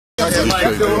That's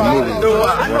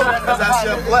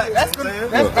your flex. That's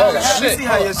see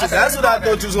how your shit. That's what I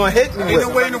thought you was gonna hit me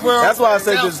with. That's why I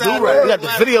said just do right. We got the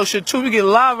video shit too. We get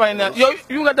live right now. Yo,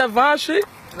 you got that Vine shit?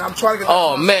 I'm trying to get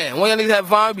oh man, when y'all niggas have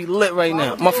Vine, be lit right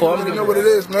now. My fault. You already know what it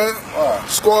is, man.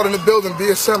 Squad in the building,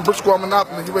 BSM, Brick Squad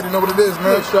Monopoly. You already know what it is,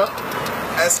 man.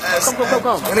 SS.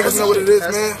 Come. Niggas know what it is,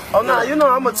 man. Oh nah, you know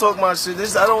I'm gonna talk my shit.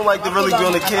 I don't like to really be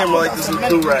on the camera like this with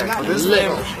do-rag. But this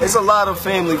family, it's a lot of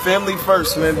family. Family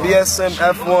first, man. BSM,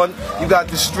 F1. You got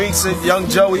the streets and Young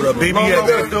Joey. BBM.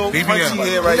 Frenchie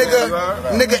here right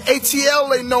now. Nigga, ATL,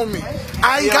 they know me.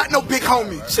 I ain't got no big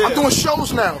homie. I'm doing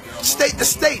shows now, state to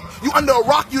state. You under a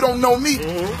rock, you don't know me.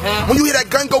 When you hear that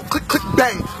gun go click, click,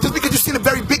 bang, just because you seen a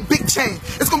very big chain,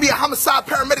 it's gonna be a homicide,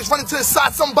 paramedics running to the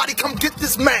side, somebody come get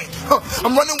this man.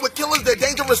 I'm running with killers, they're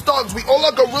dangerous dogs. We all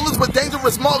are gorillas with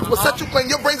dangerous mugs. But set you playing,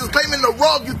 your brains is claiming the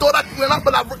rug. You thought I cleaned up,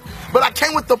 but I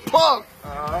came with the plug.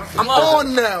 I'm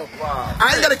on now.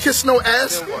 I ain't gotta kiss no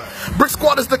ass. Brick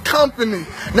Squad is the company.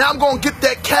 Now I'm gonna get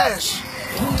that cash.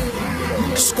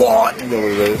 Squad. You know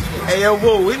what it is. Hey yo,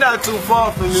 woo, we not too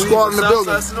far from you. Squad in the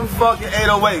building. That's them fucking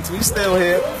 808s. We still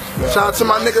here. Shout out to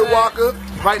my nigga Walker.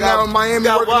 Right now in Miami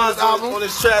working on his album. On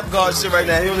his trap guard shit right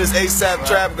now. He on his ASAP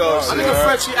trap guard shit. My nigga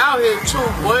Frenchie out here too,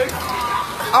 boy.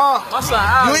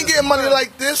 You ain't getting money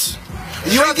like this.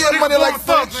 You ain't getting money like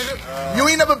this. You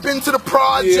ain't never been to the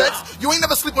projects. You ain't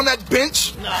never sleep on that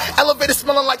bench. Elevator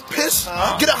smelling like piss.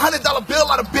 Get a $100 bill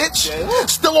out of bitch.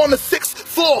 Still on the 6th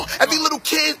floor. Every little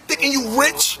kid thinking you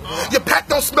rich. Your pack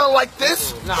don't smell like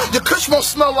this. Your kush won't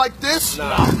smell like this.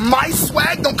 My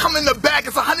swag don't come in the bag.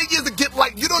 It's 100 years to get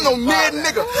like you don't know near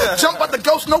nigga. Jump out the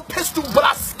ghost, no pistol, but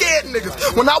I scared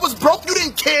niggas. When I was broke, you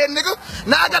didn't care, nigga.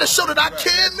 Now I gotta show that I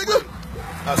care, nigga.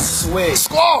 I swear.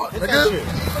 Squad, nigga.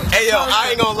 Hey yo, I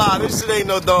ain't gonna lie, this shit ain't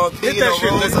no dog. Hit that shit,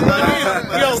 nigga.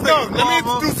 Yo, let me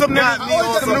do some new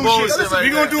shit. We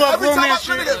gonna do our grown man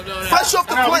shit. Fresh off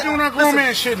the plane. We doing our grown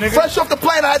man shit, nigga. Fresh off the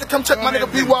plane, I had to come check my nigga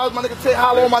B-Wise, my nigga Tay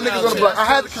Hollow, my niggas on the block. I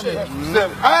had to come here.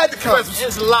 I had to come.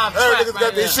 It's a live track. Niggas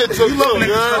got their shit too. You love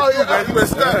niggas. Oh yeah,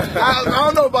 I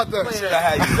don't know about that. Live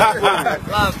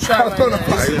track.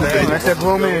 That's that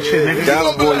grown man shit, nigga.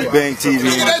 Dollar Boy Bang TV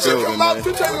in the building, man.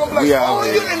 We out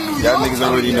here. Y'all niggas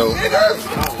already know.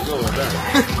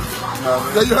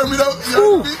 You heard me though? You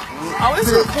heard me?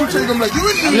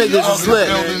 Niggas is lit.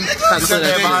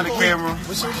 Behind the camera.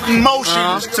 Emotion.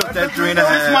 Took that 3.5.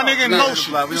 This is my nigga in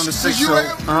motion. We on the 6th show.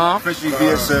 Frenchie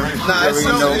BSM. You already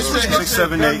know.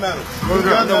 678.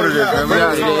 Y'all know what it is, man.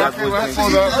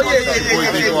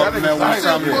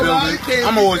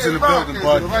 I'm always in the building,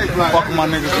 but fucking my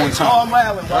niggas one time.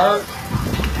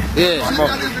 Yeah.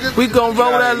 We gon'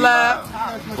 roll that live.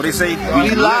 What they say? We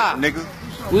live. Nigga.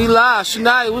 We live.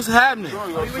 Shania, what's happening?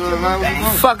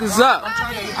 Fuck is up?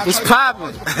 What's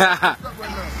poppin'?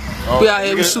 We out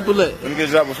here, we super lit. Let me get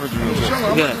a job with Frenchie.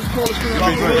 Yeah.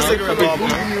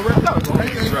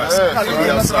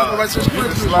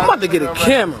 I'm about to get a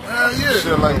camera.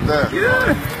 Shit like that.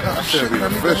 Yeah. That shit be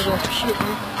official.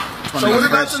 So what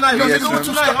about tonight? What you doing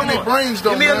tonight?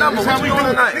 Give me a number. What you doing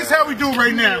tonight? This is how we do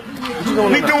right now.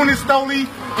 We doing this Stoli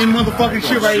and motherfucking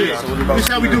shit right here. This is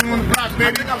how we do it on the block,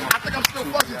 baby. I think I'm still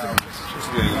fuzzy to me.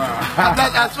 I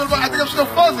think I'm still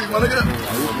fuzzy, my nigga.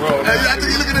 I think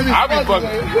you're looking at me. I'll be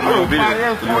fucking.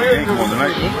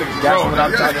 That's what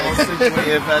I'm talking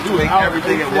about. Do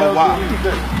everything at one while.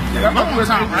 One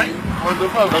time, right? Every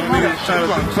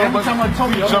time I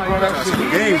told you, jump on that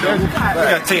game, though. You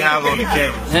gotta take how long the game.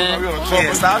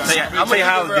 Yeah, stop.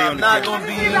 I'm not gonna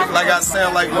be like I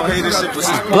sound like okay, this shit was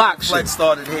just block shit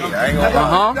started here. I ain't gonna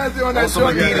lie. On some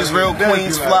Adidas, real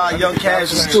Queens fly, young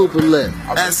casual. Stupid lit.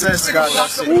 SS got that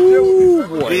shit. Ooh,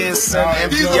 boy. BSM,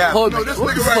 MPF. Hold No, this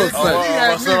what nigga the right fuck? here, he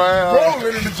had me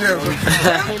rolling in the gym.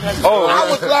 I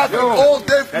was laughing all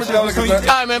day from the All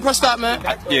right, man. Press stop, man.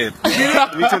 Yeah.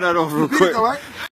 Let me turn that off real quick.